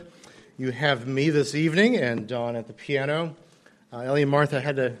you have me this evening and Dawn at the piano. Ellie and Martha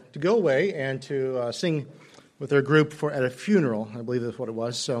had to go away and to sing with their group at a funeral. I believe that's what it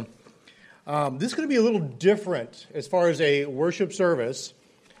was. So this is going to be a little different as far as a worship service.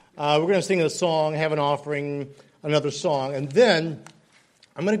 We're going to sing a song, have an offering, another song, and then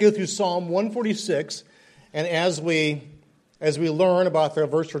I'm going to go through Psalm 146, and as we learn about the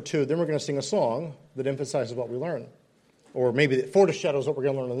verse or two, then we're going to sing a song that emphasizes what we learn, or maybe that foreshadows what we're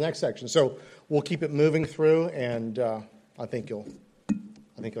going to learn in the next section. So we'll keep it moving through, and I think you'll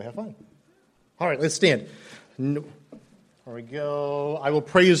have fun. All right, let's stand. Here we go. I will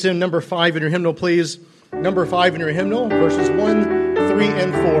praise him. Number 5 in your hymnal, please. Number 5 in your hymnal, verses 1, 3,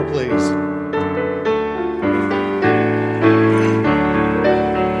 and 4, please.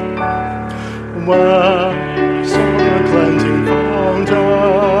 Where some cleansing fountain,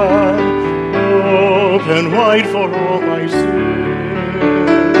 open wide for all my sin,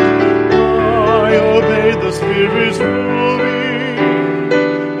 I obeyed the Spirit's ruling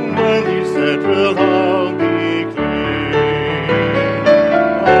when he said, "Will thou be clean?"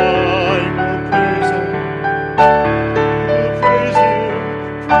 I will praise him,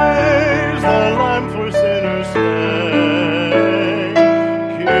 praise the Lamb for sinners slain.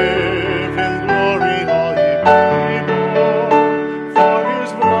 Give him glory, all ye people, for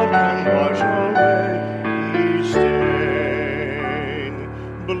his blood can wash away each stain.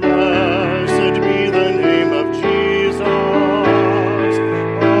 Blessed be the name of Jesus.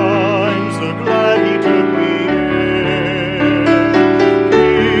 I'm so glad he took me in.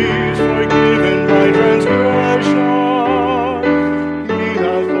 He's forgiven my transgression. He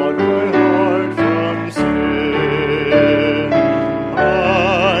has bought my heart from sin.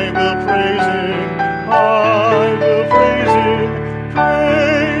 I will praise him,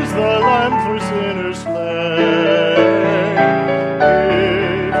 praise the Lamb for sinners slain.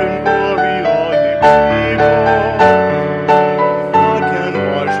 Give him glory, all ye people, God can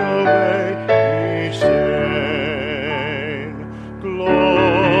wash away each stain.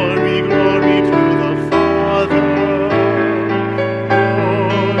 Glory, glory to the Father,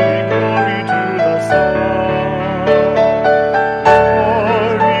 glory to the Son, glory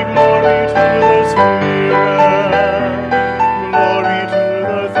to the Spirit, glory to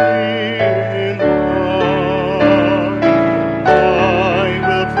the Three in One.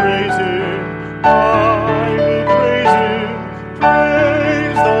 I will praise him,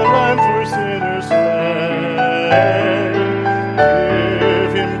 praise the Lamb for sinners slain.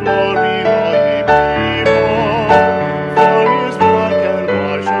 Give him glory, all ye people, for his blood can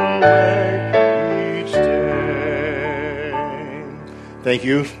wash away each stain. Thank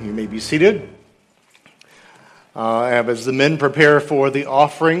you. You may be seated. As the men prepare for the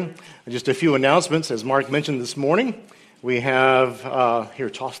offering, just a few announcements. As Mark mentioned this morning, we have, here,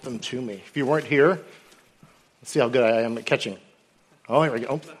 toss them to me. If you weren't here, let's see how good I am at catching. Oh, here we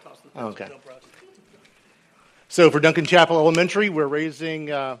go. Oh, okay. So for Duncan Chapel Elementary, we're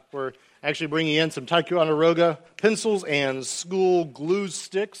actually bringing in some Ticonderoga pencils and school glue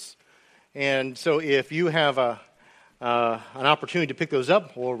sticks. And so if you have an opportunity to pick those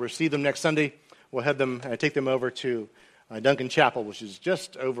up, we'll receive them next Sunday. We'll have them take them over to Duncan Chapel, which is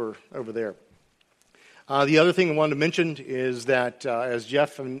just over there. The other thing I wanted to mention is that, as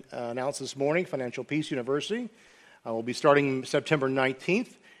Jeff announced this morning, Financial Peace University will be starting September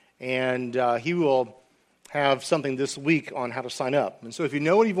 19th, and he will have something this week on how to sign up. And so if you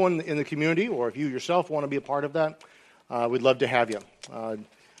know anyone in the community, or if you yourself want to be a part of that, we'd love to have you.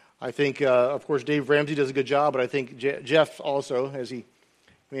 I think, of course, Dave Ramsey does a good job, but I think Jeff also, as he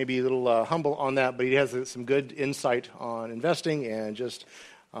may be a little humble on that, but he has some good insight on investing and just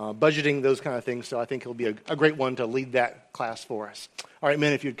budgeting, those kind of things. So I think he'll be a great one to lead that class for us. All right,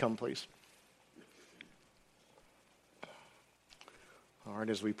 men, if you'd come, please. All right,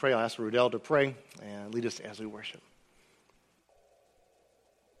 as we pray, I'll ask Rudell to pray and lead us as we worship.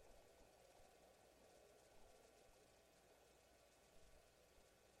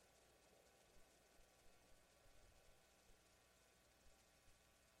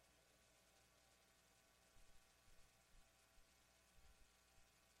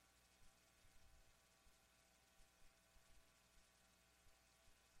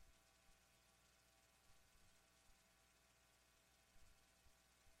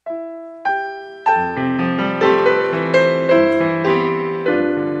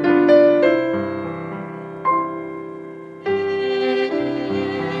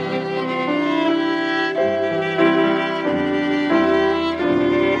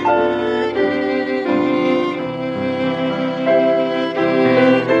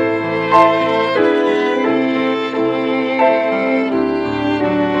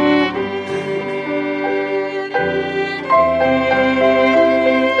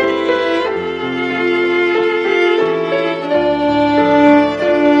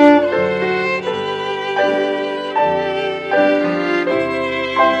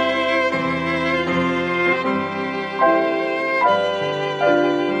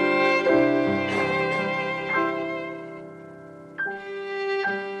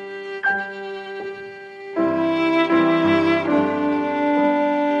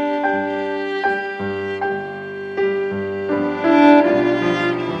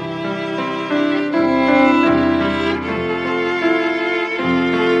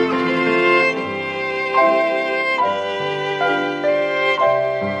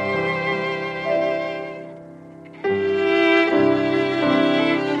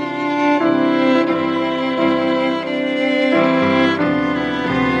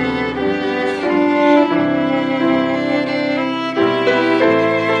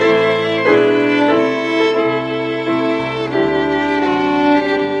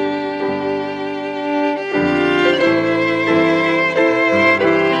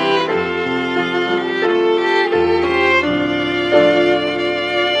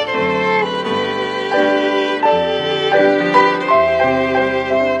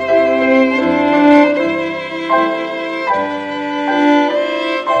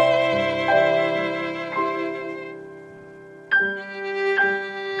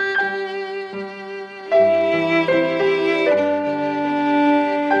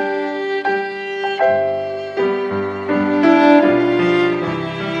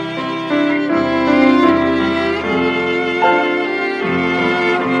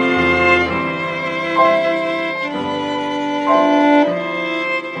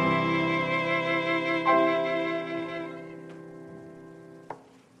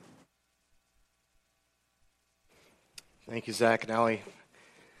 Zach and Allie.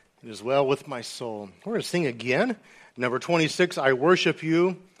 It is well with my soul. We're going to sing again. Number 26, I Worship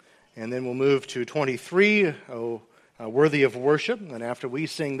You. And then we'll move to 23, Worthy of Worship. And after we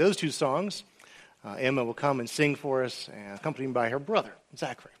sing those two songs, Emma will come and sing for us, accompanied by her brother,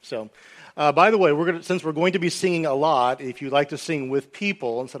 Zachary. So, by the way, since we're going to be singing a lot, if you'd like to sing with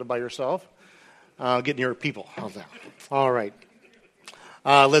people instead of by yourself, get near people. How's that? All right.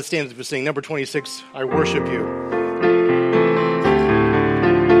 Let's stand as we sing. Number 26, I Worship You.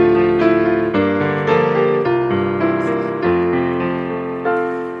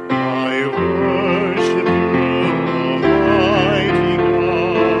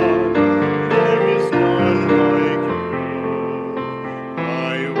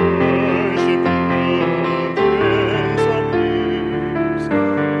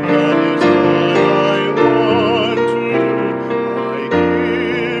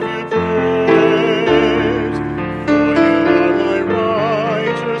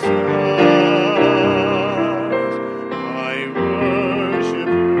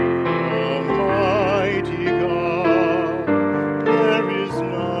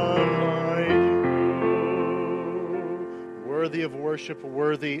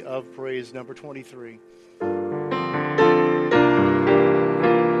 Worthy of praise, number 23.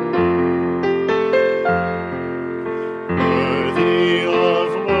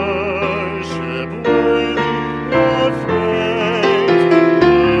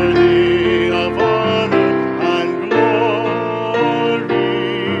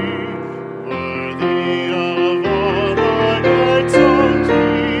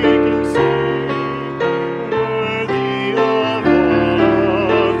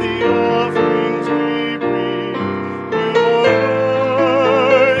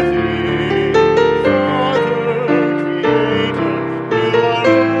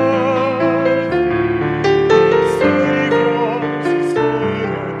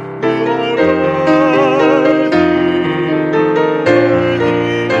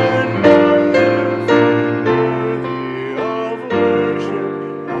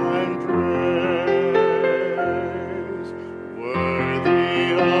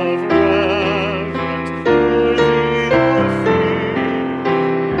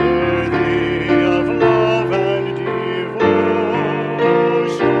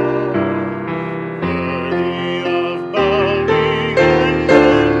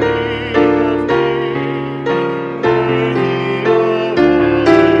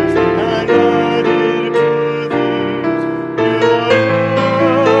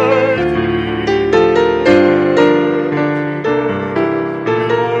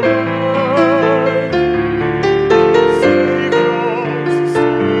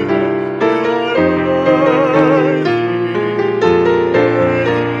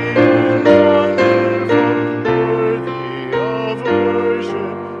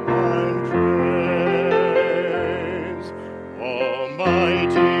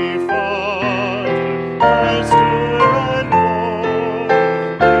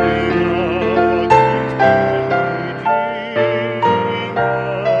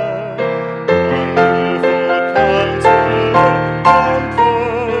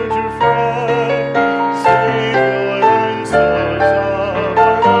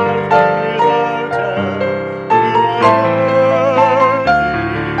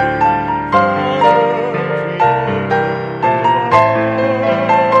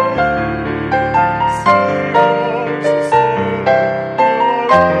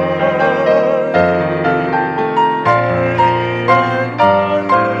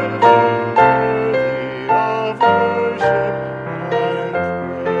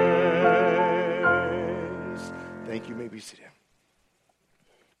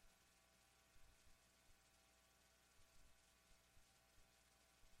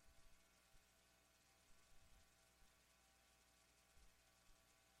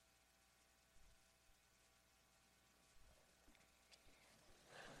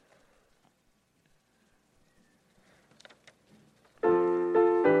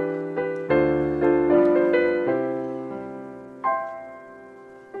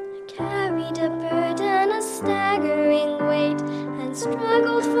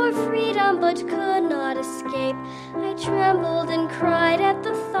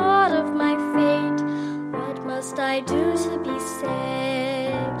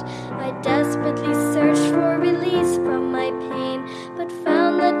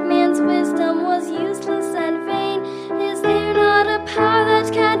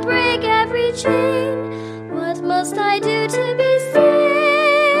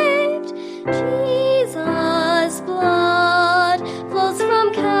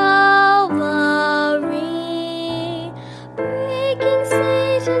 Calvary,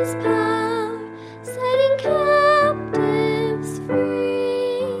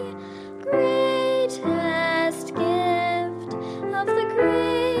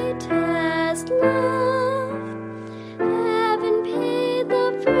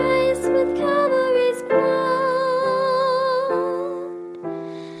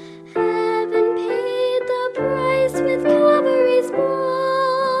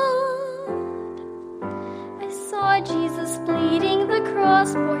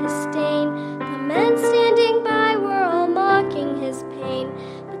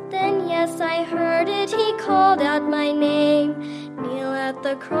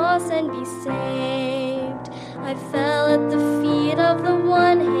 the cross and be saved. I fell at the feet of the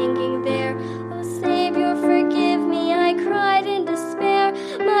one hanging there. Oh, Savior, forgive me, I cried in despair.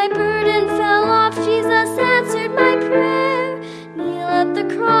 My burden fell off, Jesus answered my prayer. Kneel at the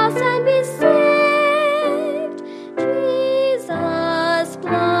cross and be saved. Jesus'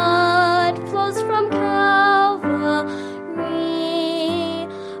 blood flows from Calvary,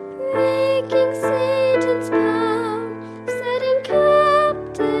 breaking Satan's power, setting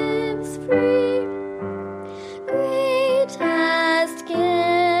captives free. Greatest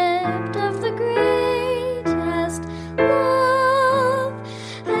gift of the greatest love,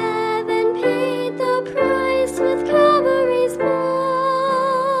 heaven paid the price with Calvary's blood.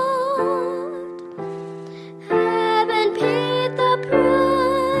 Heaven paid the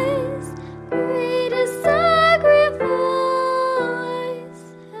price, greatest sacrifice.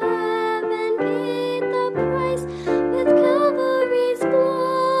 Heaven paid the price with Calvary's blood.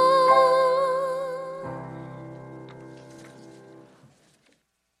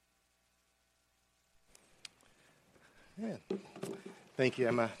 Yeah. Thank you,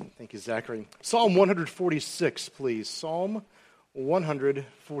 Emma. Thank you, Zachary. Psalm 146, please. Psalm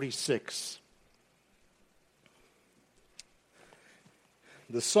 146.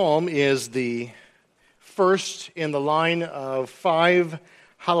 The psalm is the first in the line of 5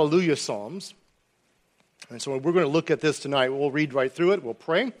 hallelujah psalms. And so we're going to look at this tonight. We'll read right through it. We'll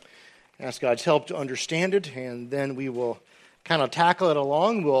pray, ask God's help to understand it, and then we will kind of tackle it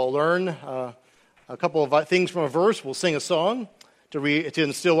along. We'll learn a couple of things from a verse. We'll sing a song to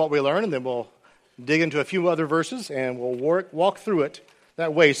instill what we learn, and then we'll dig into a few other verses, and we'll walk through it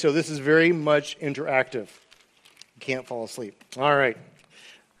that way. So this is very much interactive. You can't fall asleep. All right.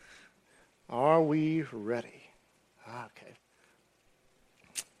 Are we ready? Okay.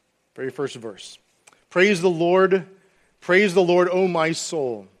 Very first verse. Praise the Lord, O my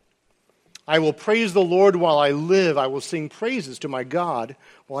soul. I will praise the Lord while I live. I will sing praises to my God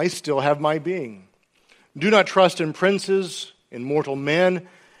while I still have my being. Do not trust in princes, in mortal men,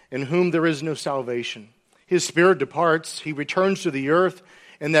 in whom there is no salvation. His spirit departs, he returns to the earth,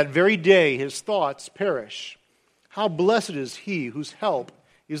 and that very day his thoughts perish. How blessed is he whose help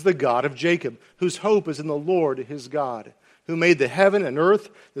is the God of Jacob, whose hope is in the Lord his God, who made the heaven and earth,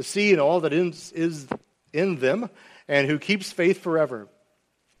 the sea, and all that is in them, and who keeps faith forever,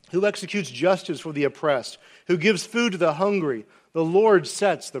 who executes justice for the oppressed, who gives food to the hungry. The Lord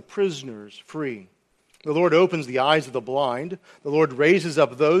sets the prisoners free. The Lord opens the eyes of the blind. The Lord raises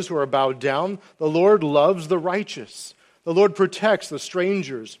up those who are bowed down. The Lord loves the righteous. The Lord protects the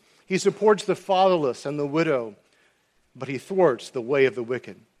strangers. He supports the fatherless and the widow, but he thwarts the way of the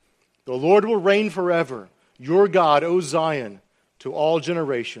wicked. The Lord will reign forever. Your God, O Zion, to all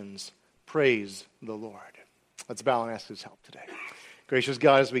generations. Praise the Lord. Let's bow and ask his help today. Gracious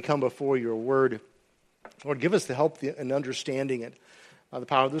God, as we come before your word, Lord, give us the help in understanding it by the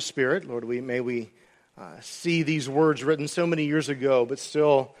power of the Spirit. Lord, may we see these words written so many years ago, but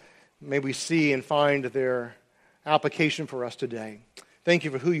still may we see and find their application for us today. Thank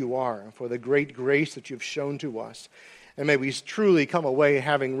you for who you are and for the great grace that you've shown to us. And may we truly come away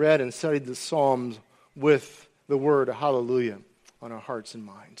having read and studied the Psalms with the word hallelujah on our hearts and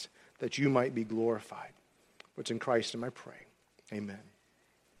minds, that you might be glorified. It's in Christ and I pray. Amen.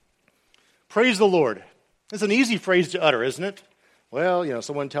 Praise the Lord. It's an easy phrase to utter, isn't it? Well,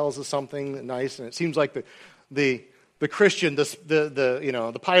 someone tells us something nice, and it seems like the Christian,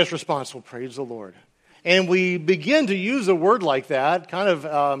 the pious response will praise the Lord. And we begin to use a word like that kind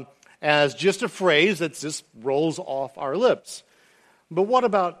of as just a phrase that just rolls off our lips. But what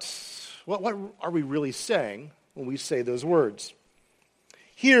are we really saying when we say those words?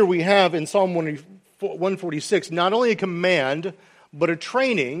 Here we have in Psalm 146 not only a command, but a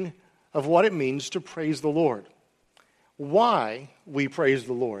training of what it means to praise the Lord. Why we praise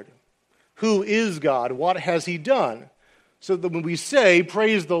the Lord. Who is God? What has he done? So that when we say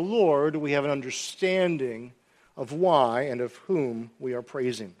praise the Lord, we have an understanding of why and of whom we are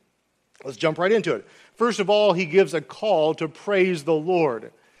praising. Let's jump right into it. First of all, he gives a call to praise the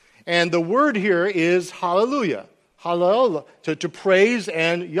Lord. And the word here is hallelujah. Hallel, to praise,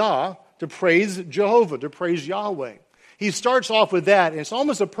 and Yah, to praise Jehovah, to praise Yahweh. He starts off with that, and it's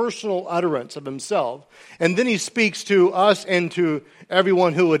almost a personal utterance of himself. And then he speaks to us and to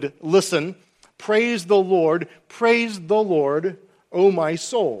everyone who would listen. Praise the Lord, O my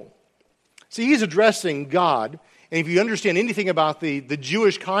soul. See, he's addressing God. And if you understand anything about the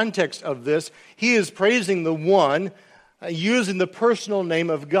Jewish context of this, he is praising the one, using the personal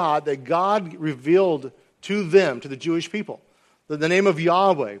name of God that God revealed to them, to the Jewish people. The name of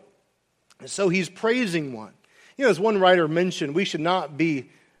Yahweh. And so he's praising one. As one writer mentioned, we should not be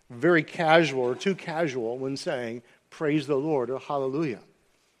very casual or too casual when saying, praise the Lord, or hallelujah.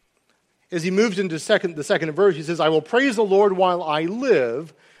 As he moves into the second verse, he says, I will praise the Lord while I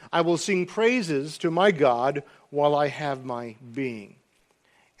live. I will sing praises to my God while I have my being.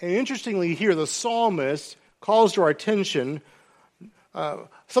 And interestingly here, the psalmist calls to our attention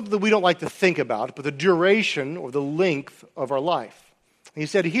something that we don't like to think about, but the duration or the length of our life. He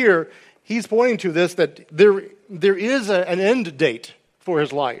said here, he's pointing to this, that there is an end date for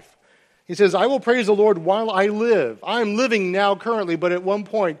his life. He says, I will praise the Lord while I live. I'm living now currently, but at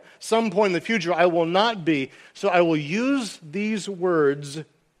some point in the future, I will not be. So I will use these words,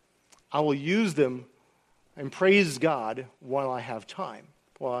 I will use them and praise God while I have time,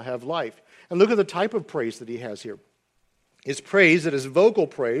 while I have life. And look at the type of praise that he has here. It's praise that is vocal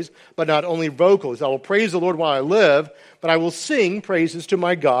praise, but not only vocal. I will praise the Lord while I live, but I will sing praises to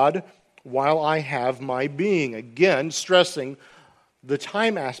my God while I have my being. Again, stressing the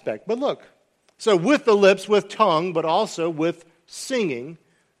time aspect. But look, so with the lips, with tongue, but also with singing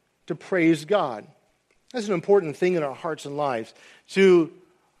to praise God. That's an important thing in our hearts and lives, to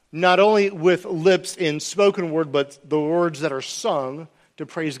not only with lips in spoken word, but the words that are sung to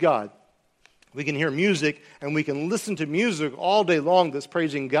praise God. We can hear music and we can listen to music all day long that's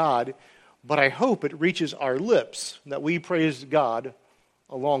praising God, but I hope it reaches our lips, that we praise God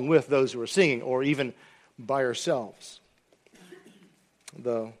along with those who are singing, or even by ourselves.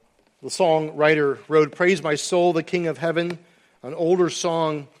 The songwriter wrote, Praise my soul, the King of heaven, an older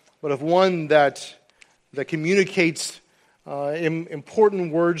song, but of one that communicates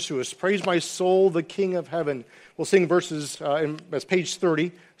important words to us. Praise my soul, the King of heaven. We'll sing verses, that's page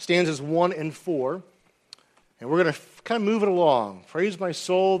 30, stanzas 1 and 4. And we're going to kind of move it along. Praise my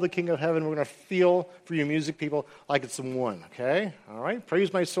soul, the King of heaven. We're going to feel for you music people like it's in one, okay? All right?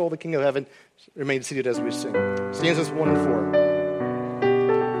 Praise my soul, the King of heaven. Remain seated as we sing. Stanzas 1 and 4.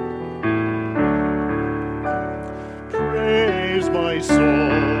 Praise my soul,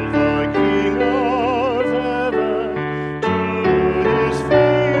 the King of heaven, to his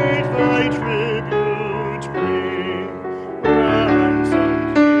feet thy tribute bring.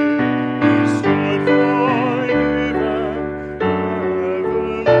 Ransomed here, he stood forgiven,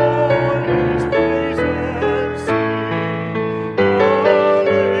 evermore his praises sing.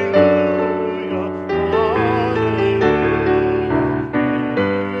 Hallelujah,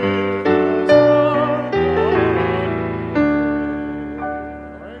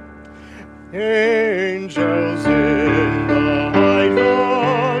 Angels in the height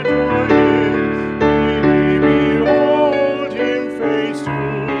adore him, we behold him face to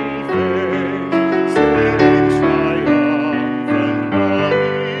face, singing triumphant bow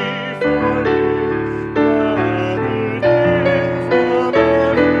before him, gathered in from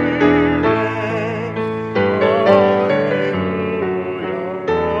every rank. Hallelujah,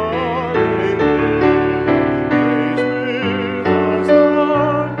 praise with us the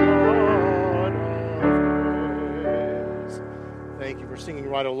God of praise. Thank you for singing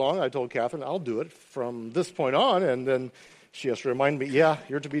right along. I told Catherine I'll do it from this point on, and then she has to remind me, yeah,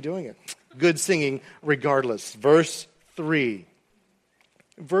 you're to be doing it. Good singing regardless. Verse 3.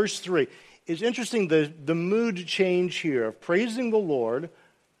 Verse 3. It's interesting, the mood change here of praising the Lord,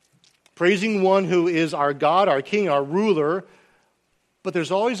 praising one who is our God, our King, our ruler, but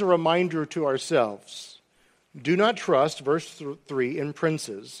there's always a reminder to ourselves. Do not trust, verse 3, in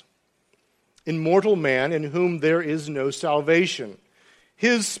princes, in mortal man in whom there is no salvation.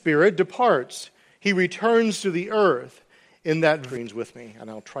 His spirit departs. He returns to the earth. In that screens with me, and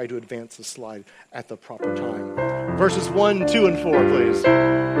I'll try to advance the slide at the proper time. Verses 1, 2, and 4, please.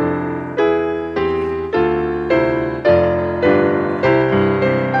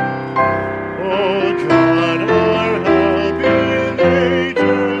 Oh God, our help in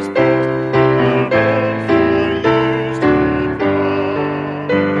ages past, our hope for years to come,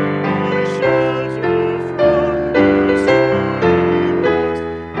 our shelter from the stormy blast,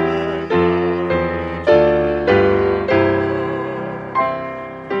 and our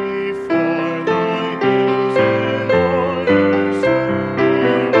before thy hills in order soon, our earthly Savior fled, from everlasting Lord God, to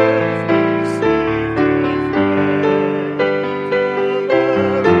endless years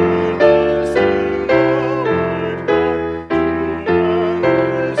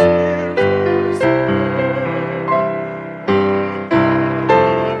to spare. O God,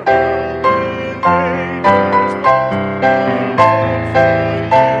 our help in ages past, our hope for years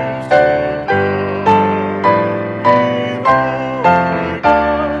to come, be thou our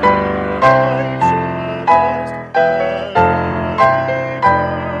God, our righteous and our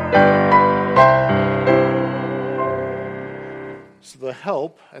Redeemer. So the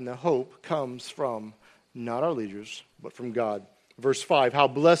help and the hope comes from not our leaders, but from God. Verse 5, how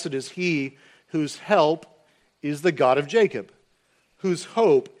blessed is he whose help is the God of Jacob, whose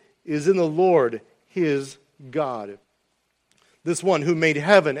hope is in the Lord his God. This one who made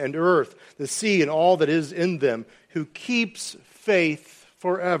heaven and earth, the sea and all that is in them, who keeps faith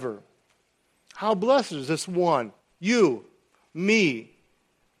forever. How blessed is this one, you, me,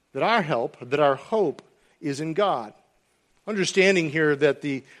 that our help, that our hope is in God. Understanding here that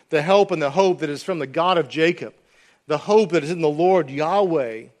the help and the hope that is from the God of Jacob, the hope that is in the Lord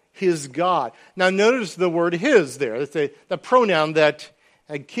Yahweh, his God. Now notice the word his there. It's the pronoun that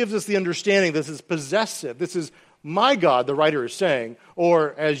gives us the understanding this is possessive. This is my God, the writer is saying.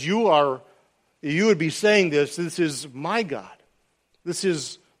 Or as you would be saying this is my God. This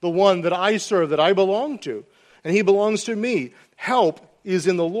is the one that I serve, that I belong to. And he belongs to me. Help is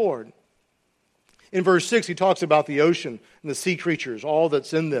in the Lord. In verse 6, he talks about the ocean and the sea creatures, all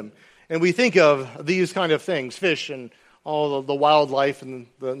that's in them. And we think of these kind of things, fish and all the wildlife and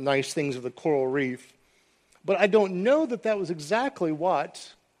the nice things of the coral reef. But I don't know that that was exactly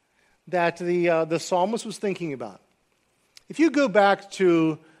what that the psalmist was thinking about. If you go back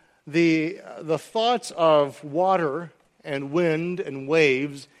to the thoughts of water and wind and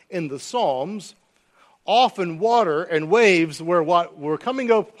waves in the Psalms, often water and waves were coming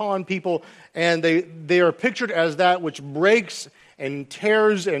upon people, and they are pictured as that which breaks and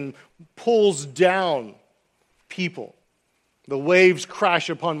tears and pulls down people. The waves crash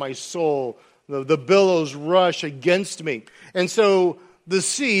upon my soul. The billows rush against me. And so the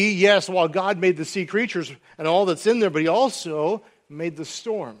sea, yes, while God made the sea creatures and all that's in there, but he also made the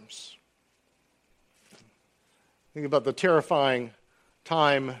storms. Think about the terrifying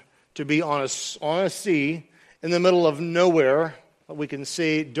time to be on a sea in the middle of nowhere. We can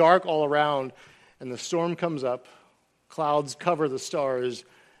see dark all around, and the storm comes up, clouds cover the stars,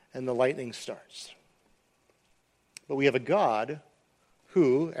 and the lightning starts. But we have a God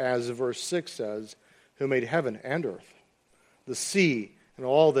who, as verse 6 says, who made heaven and earth, the sea and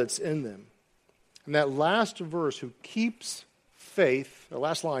all that's in them. And that last verse, who keeps faith, the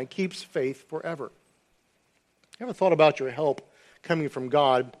last line, keeps faith forever. You ever thought about your help coming from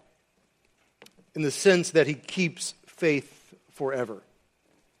God in the sense that he keeps faith forever?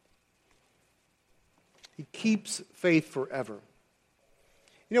 He keeps faith forever.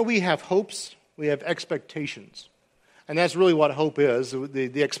 You know, we have hopes, we have expectations. And that's really what hope is,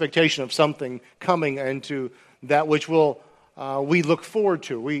 the expectation of something coming into that which we look forward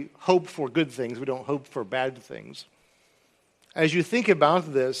to. We hope for good things, we don't hope for bad things. As you think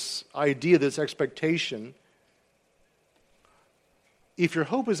about this idea, this expectation, if your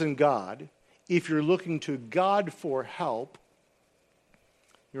hope is in God, if you're looking to God for help,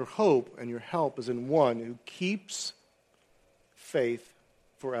 your hope and your help is in one who keeps faith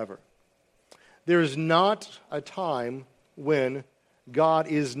forever. There is not a time when God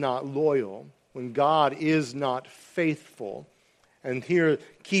is not loyal, when God is not faithful. And here,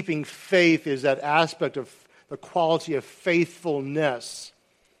 keeping faith is that aspect of the quality of faithfulness.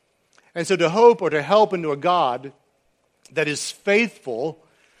 And so to hope or to help into a God that is faithful,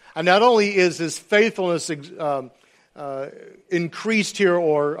 and not only is his faithfulness increased here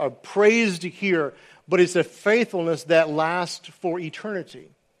or praised here, but it's a faithfulness that lasts for eternity.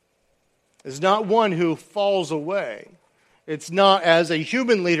 It's not one who falls away. It's not as a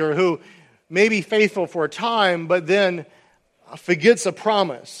human leader who may be faithful for a time, but then forgets a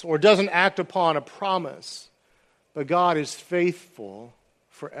promise or doesn't act upon a promise. But God is faithful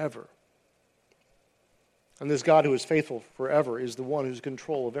forever. And this God who is faithful forever is the one who's in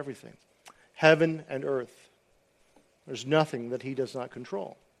control of everything. Heaven and earth. There's nothing that he does not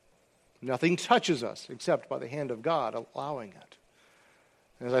control. Nothing touches us except by the hand of God allowing it.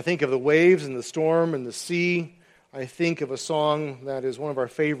 As I think of the waves and the storm and the sea, I think of a song that is one of our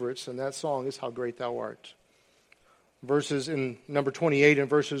favorites, and that song is How Great Thou Art. Verses in number 28 and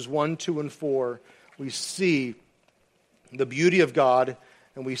verses 1, 2, and 4, we see the beauty of God,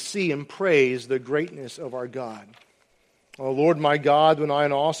 and we see and praise the greatness of our God. O Lord my God, when I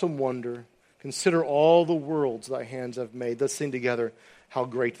in awesome wonder consider all the worlds thy hands have made. Let's sing together, How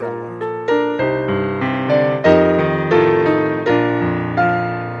Great Thou Art.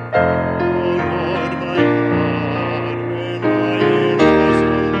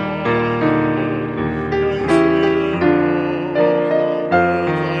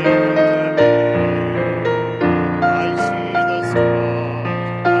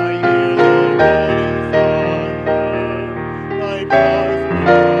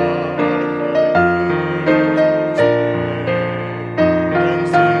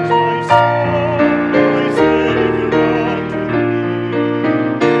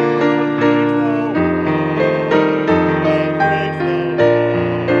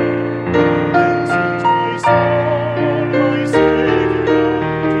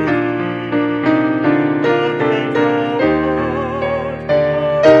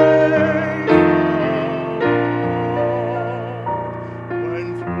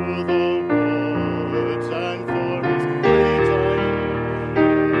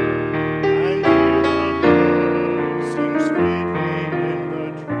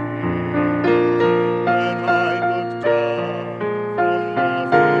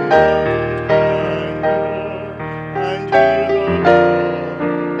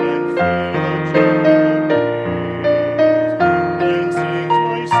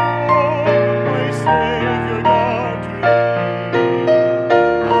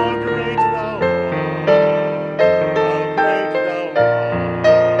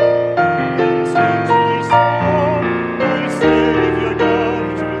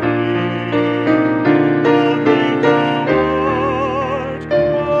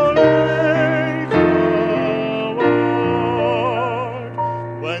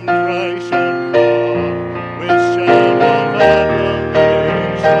 when Christ shall come with shout of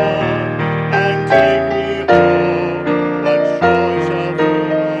acclamation and take me home. What joy shall fill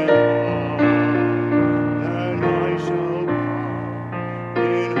my heart, and I shall bow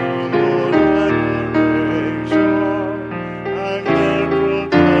in humble adoration, and there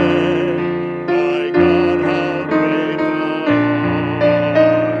proclaim, my God, how great thou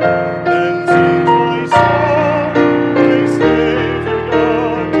art. Then sings my soul, my Savior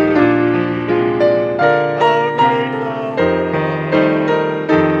God to thee. How great thou art,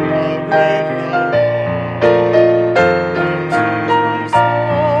 how great thou art. Then sings my soul,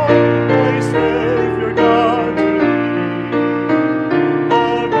 my Savior God to thee.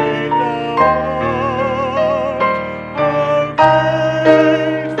 How great thou art, how great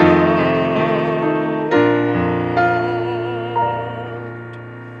thou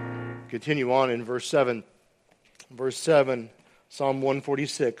art. Continue on in verse 7. Verse 7, Psalm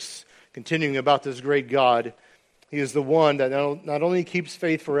 146, continuing about this great God. He is the one that not only keeps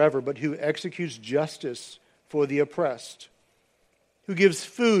faith forever, but who executes justice for the oppressed, who gives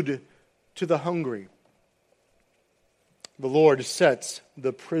food to the hungry. The Lord sets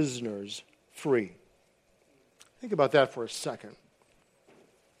the prisoners free. Think about that for a second.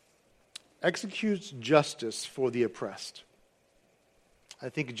 Executes justice for the oppressed. I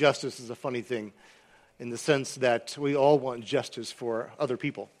think justice is a funny thing in the sense that we all want justice for other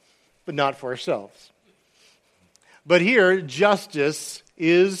people, but not for ourselves. But here, justice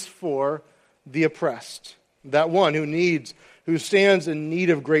is for the oppressed, that one who stands in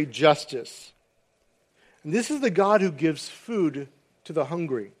need of great justice. And this is the God who gives food to the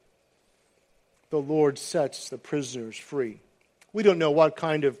hungry. The Lord sets the prisoners free. We don't know what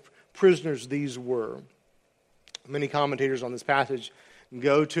kind of prisoners these were. Many commentators on this passage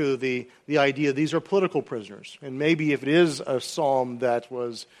go to the idea these are political prisoners. And maybe if it is a psalm that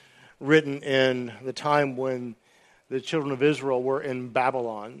was written in the time when the children of Israel were in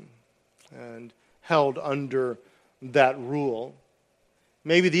Babylon and held under that rule,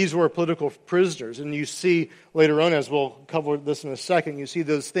 maybe these were political prisoners. And you see later on, as we'll cover this in a second, you see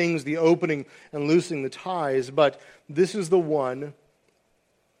those things, the opening and loosening the ties. But this is the one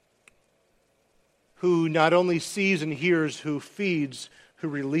who not only sees and hears, who feeds, who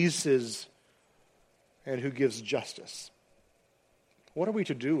releases, and who gives justice. What are we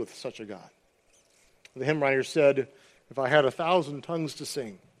to do with such a God? The hymn writer said, if I had 1,000 tongues to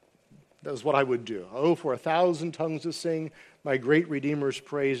sing, that is what I would do. Oh, for 1,000 tongues to sing my great Redeemer's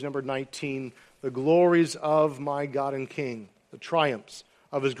praise. Number 19, the glories of my God and King, the triumphs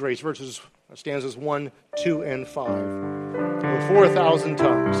of his grace. Stanzas 1, 2, and 5. Oh, for 1,000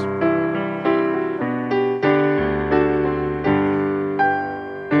 tongues.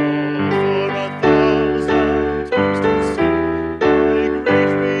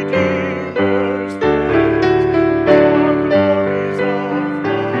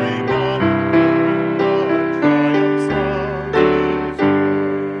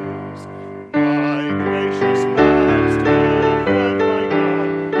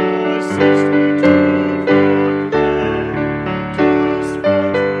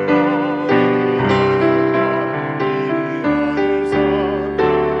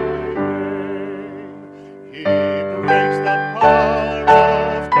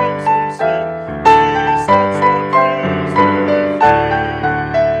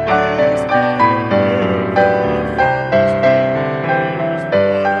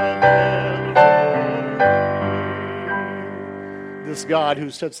 God who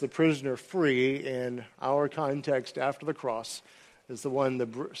sets the prisoner free in our context after the cross is the one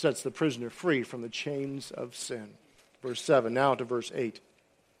that sets the prisoner free from the chains of sin. Verse 7, now to verse 8.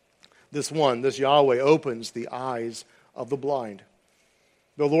 This Yahweh opens the eyes of the blind.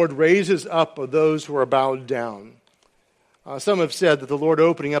 The Lord raises up those who are bowed down. Some have said that the Lord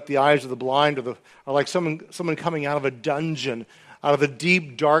opening up the eyes of the blind are like someone coming out of a dungeon, out of the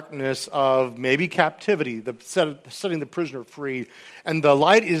deep darkness of maybe captivity, setting the prisoner free. And the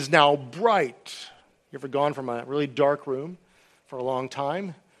light is now bright. You ever gone from a really dark room for a long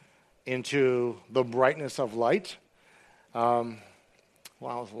time into the brightness of light? Wow, it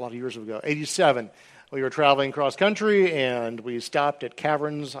was a lot of years ago. 1987, we were traveling cross country and we stopped at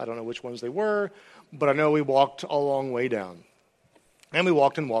caverns. I don't know which ones they were, but I know we walked a long way down. And we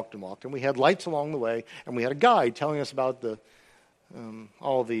walked and walked and walked, and we had lights along the way, and we had a guide telling us about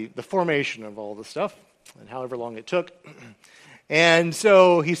all the formation of all the stuff and however long it took. And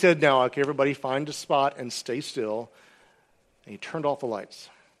so he said, now, okay, everybody find a spot and stay still. And he turned off the lights.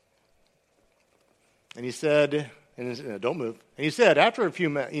 And he said, don't move. And he said, after a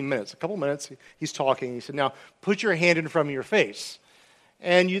couple minutes, he's talking. He said, now, put your hand in front of your face.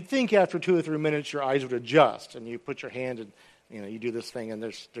 And you'd think after 2 or 3 minutes your eyes would adjust, and you put your hand and you do this thing, and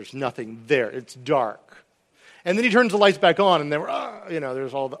there's nothing there. It's dark. And then he turns the lights back on, and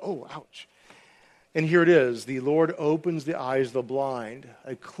there's all the, oh, ouch. And here it is. The Lord opens the eyes of the blind,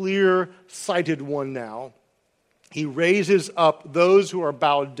 a clear-sighted one now. He raises up those who are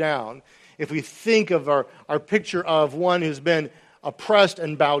bowed down. If we think of our picture of one who's been oppressed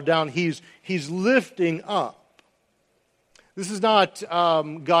and bowed down, he's lifting up. This is not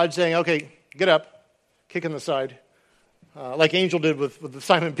God saying, okay, get up, kick in the side, like Angel did with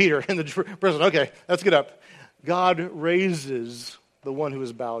Simon Peter in the prison. Okay, let's get up. God raises the one who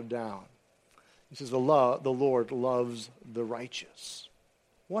is bowed down. He says, the Lord loves the righteous.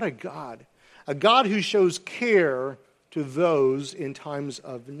 What a God. A God who shows care to those in times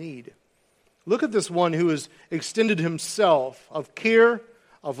of need. Look at this one who has extended himself of care,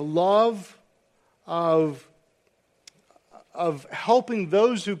 of love, of helping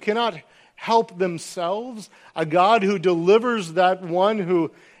those who cannot help themselves. A God who delivers that one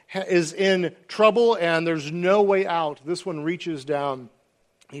who is in trouble and there's no way out. This one reaches down.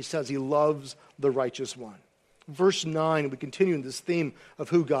 He says he loves the righteous one. Verse 9, we continue in this theme of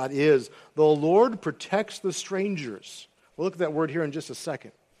who God is. The Lord protects the strangers. We'll look at that word here in just a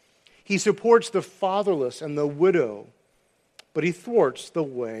second. He supports the fatherless and the widow, but he thwarts the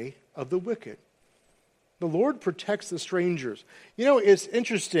way of the wicked. The Lord protects the strangers. It's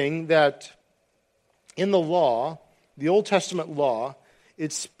interesting that in the law, the Old Testament law,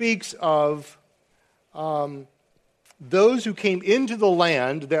 it speaks of those who came into the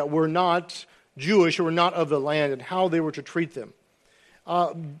land that were not Jewish or were not of the land and how they were to treat them.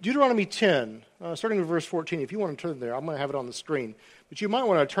 Deuteronomy 10, starting with verse 14, if you want to turn there, I'm going to have it on the screen. But you might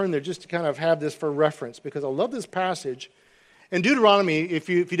want to turn there just to kind of have this for reference, because I love this passage. In Deuteronomy, if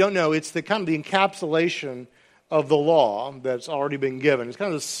you don't know, it's the kind of the encapsulation of the law that's already been given. It's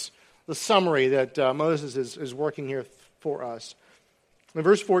kind of the summary that Moses is working here for us. In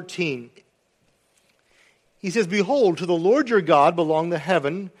verse 14, he says, "Behold, to the Lord your God belong the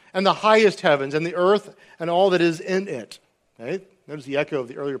heaven and the highest heavens and the earth and all that is in it." Okay? Notice the echo of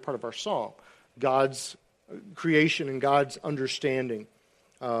the earlier part of our song. God's creation and God's understanding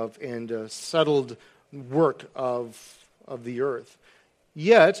of and settled work of the earth.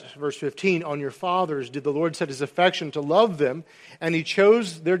 "Yet," verse 15, "on your fathers did the Lord set his affection to love them, and he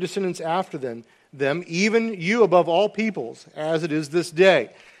chose their descendants after them, even you above all peoples, as it is this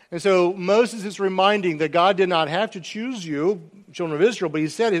day." And so Moses is reminding that God did not have to choose you, children of Israel, but he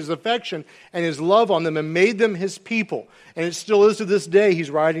set his affection and his love on them and made them his people. And it still is to this day. He's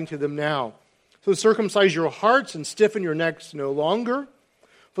writing to them now. "So circumcise your hearts and stiffen your necks no longer.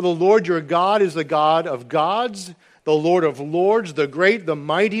 For the Lord your God is the God of gods, the Lord of lords, the great, the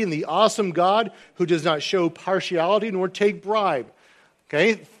mighty, and the awesome God, who does not show partiality nor take bribe."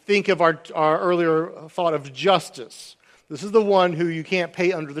 Okay, think of our earlier thought of justice. This is the one who you can't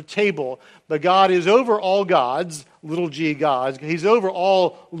pay under the table. But God is over all gods, little g gods. He's over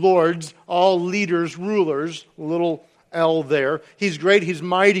all lords, all leaders, rulers, little l there. He's great, he's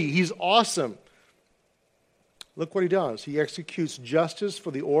mighty, he's awesome. Look what he does. He executes justice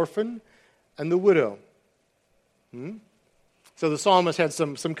for the orphan and the widow. So the psalmist had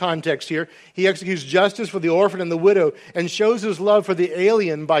some context here. He executes justice for the orphan and the widow and shows his love for the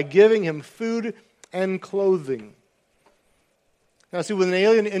alien by giving him food and clothing. Now see, when an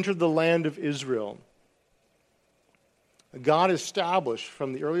alien entered the land of Israel, God established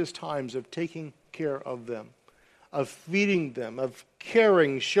from the earliest times of taking care of them, of feeding them, of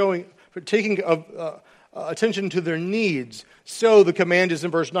caring, taking attention to their needs. So the command is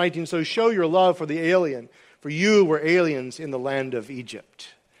in verse 19, "So show your love for the alien, for you were aliens in the land of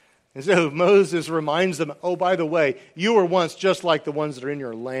Egypt." And so Moses reminds them, oh, by the way, you were once just like the ones that are in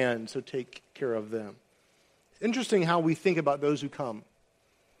your land, so take care of them. Interesting how we think about those who come.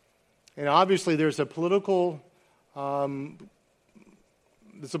 And obviously there's a political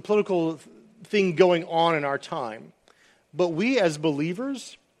thing going on in our time. But we as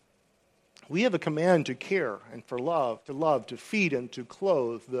believers, we have a command to care and for love, to feed and to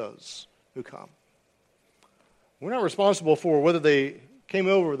clothe those who come. We're not responsible for whether they came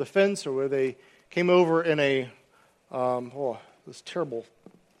over the fence or whether they came over in came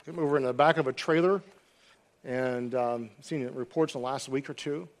over in the back of a trailer. And seen reports in the last week or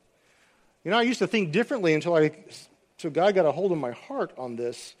two. I used to think differently until God got a hold of my heart on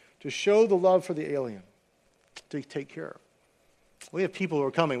this, to show the love for the alien, to take care. We have people who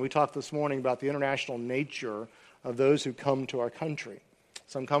are coming. We talked this morning about the international nature of those who come to our country.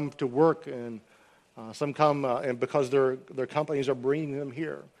 Some come to work, and some come and because their companies are bringing them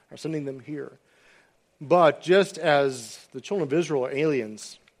here, or sending them here. But just as the children of Israel are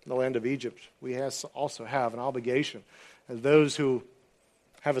aliens in the land of Egypt, we also have an obligation as those who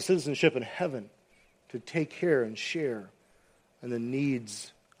have a citizenship in heaven to take care and share in the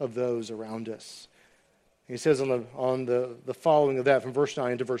needs of those around us. He says on the following of that, from verse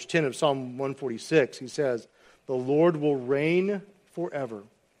 9 to verse 10 of Psalm 146, he says, "The Lord will reign forever.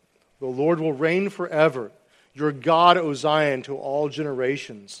 The Lord will reign forever. Your God, O Zion, to all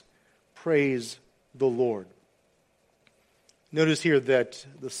generations. Praise the Lord." Notice here that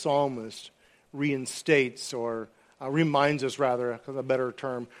the psalmist reinstates, or reminds us rather, a better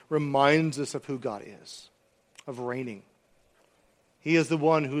term, reminds us of who God is, of reigning. He is the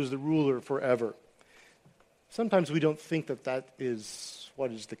one who is the ruler forever. Sometimes we don't think that is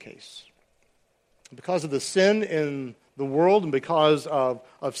what is the case. Because of the sin in the world and because of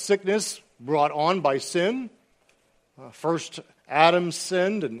sickness brought on by sin, first Adam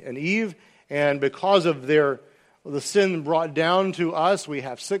sinned and Eve, and because of the sin brought down to us, we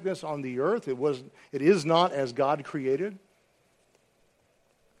have sickness on the earth. It is not as God created.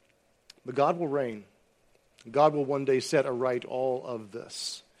 But God will reign. God will one day set aright all of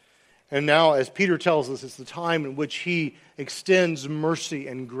this. And now, as Peter tells us, it's the time in which he extends mercy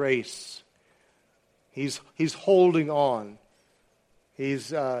and grace. He's holding on.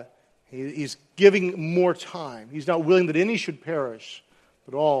 He's giving more time. He's not willing that any should perish,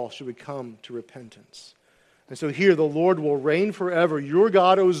 but all should come to repentance. And so here, the Lord will reign forever. Your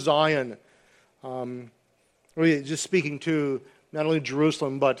God, O Zion. Really just speaking to not only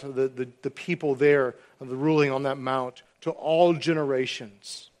Jerusalem, but the people there, of the ruling on that mount, to all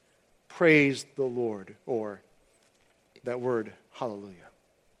generations. Praise the Lord, or that word, hallelujah.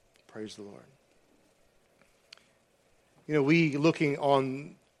 Praise the Lord. You know, we looking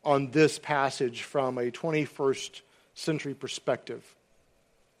on this passage from a 21st century perspective,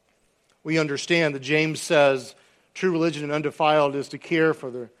 we understand that James says true religion and undefiled is to care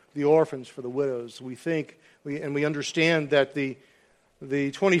for the orphans, for the widows. We understand that the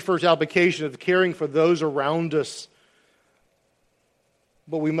 21st application of caring for those around us,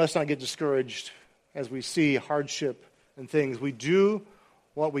 but we must not get discouraged as we see hardship and things. We do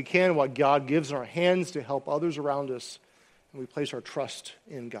what we can, what God gives in our hands to help others around us, and we place our trust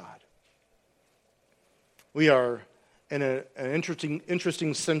in God. We are in an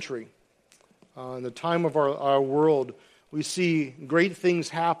interesting century. In the time of our world, we see great things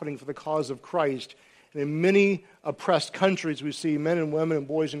happening for the cause of Christ. And in many oppressed countries, we see men and women and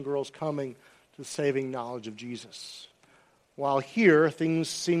boys and girls coming to saving knowledge of Jesus. While here, things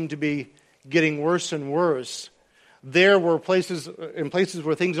seem to be getting worse and worse. There were places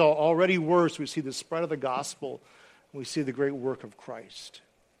where things are already worse, we see the spread of the gospel, and we see the great work of Christ.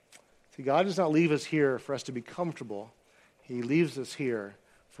 See, God does not leave us here for us to be comfortable. He leaves us here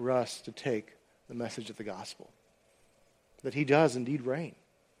for us to take the message of the gospel. That He does indeed reign.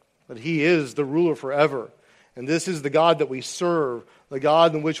 That He is the ruler forever. And this is the God that we serve, the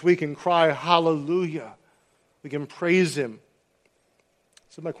God in which we can cry, hallelujah. We can praise Him.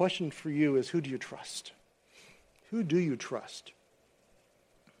 So my question for you is, who do you trust? Who do you trust?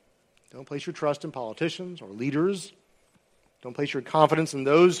 Don't place your trust in politicians or leaders. Don't place your confidence in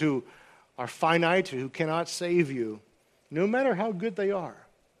those who are finite, who cannot save you, no matter how good they are.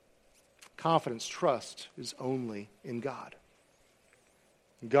 Confidence, trust is only in God.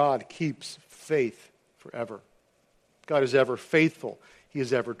 God keeps faith forever. God is ever faithful. He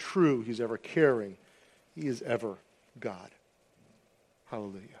is ever true. He's ever caring. He is ever God.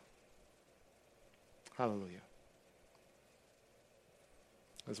 Hallelujah. Hallelujah.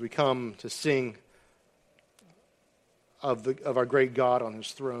 As we come to sing of our great God on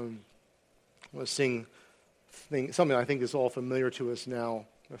His throne, I want to sing something I think is all familiar to us now,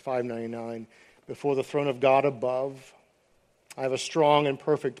 599. Before the throne of God above, I have a strong and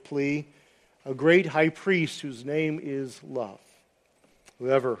perfect plea, a great high priest whose name is love.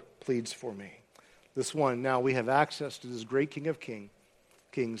 Whoever pleads for me. This one, now we have access to this great King of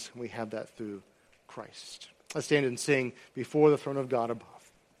Kings. We have that through Christ. Let's stand and sing before the throne of God above.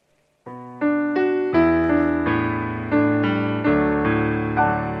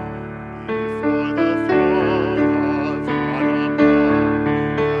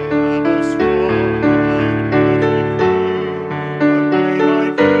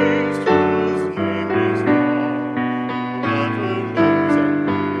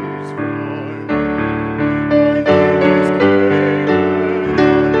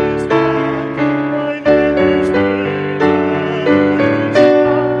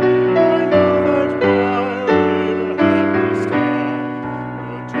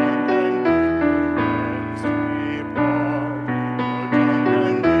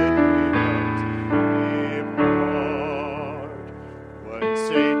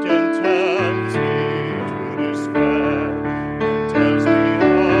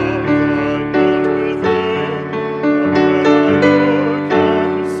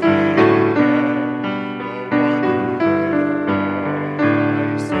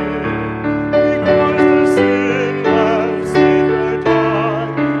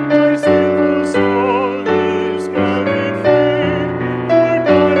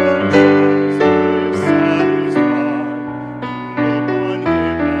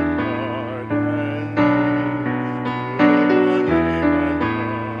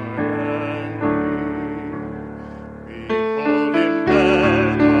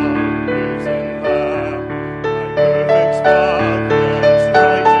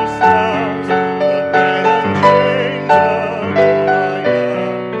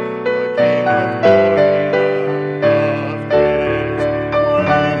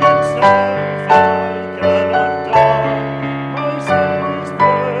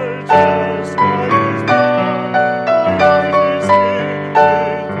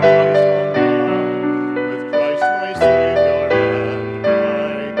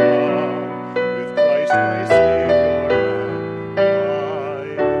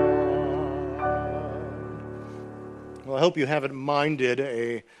 hope you haven't minded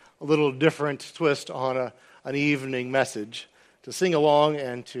a little different twist on an evening message, to sing along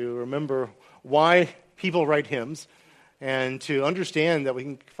and to remember why people write hymns, and to understand that we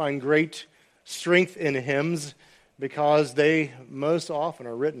can find great strength in hymns because they most often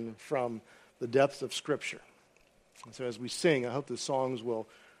are written from the depths of Scripture. And so as we sing, I hope the songs will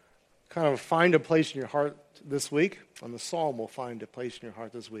kind of find a place in your heart this week, and the psalm will find a place in your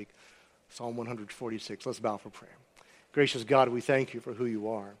heart this week. Psalm 146. Let's bow for prayer. Gracious God, we thank you for who you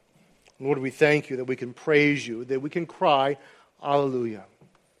are. Lord, we thank you that we can praise you, that we can cry, Alleluia.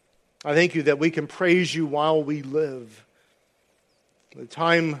 I thank you that we can praise you while we live. The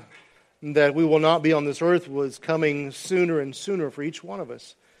time that we will not be on this earth was coming sooner and sooner for each one of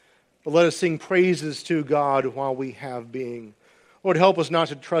us. But let us sing praises to God while we have being. Lord, help us not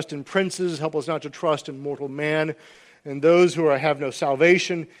to trust in princes. Help us not to trust in mortal man and those who have no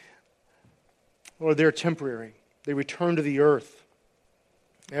salvation. Lord, they're temporary. They return to the earth.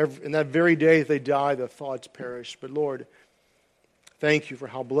 In that very day they die, the thoughts perish. But Lord, thank you for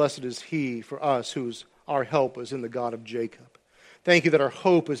how blessed is he for us whose our help is in the God of Jacob. Thank you that our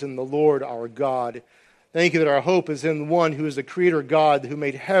hope is in the Lord our God. Thank you that our hope is in one who is the Creator God, who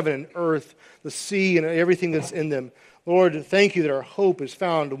made heaven and earth, the sea, and everything that's in them. Lord, thank you that our hope is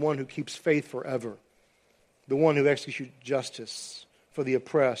found in one who keeps faith forever, the one who executes justice for the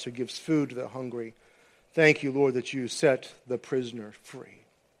oppressed, who gives food to the hungry. Thank you, Lord, that you set the prisoner free.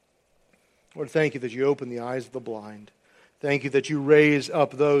 Lord, thank you that you open the eyes of the blind. Thank you that you raise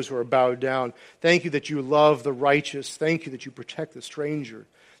up those who are bowed down. Thank you that you love the righteous. Thank you that you protect the stranger,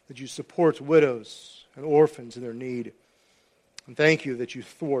 that you support widows and orphans in their need. And thank you that you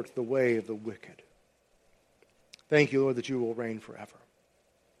thwart the way of the wicked. Thank you, Lord, that you will reign forever.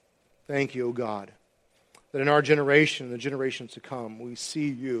 Thank you, O God, that in our generation and the generations to come, we see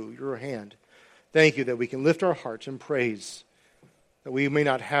you, your hand. Thank you that we can lift our hearts in praise, that we may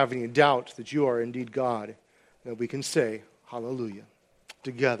not have any doubt that you are indeed God, that we can say, Hallelujah,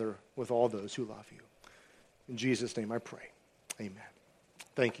 together with all those who love you. In Jesus' name I pray. Amen.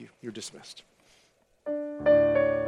 Thank you. You're dismissed.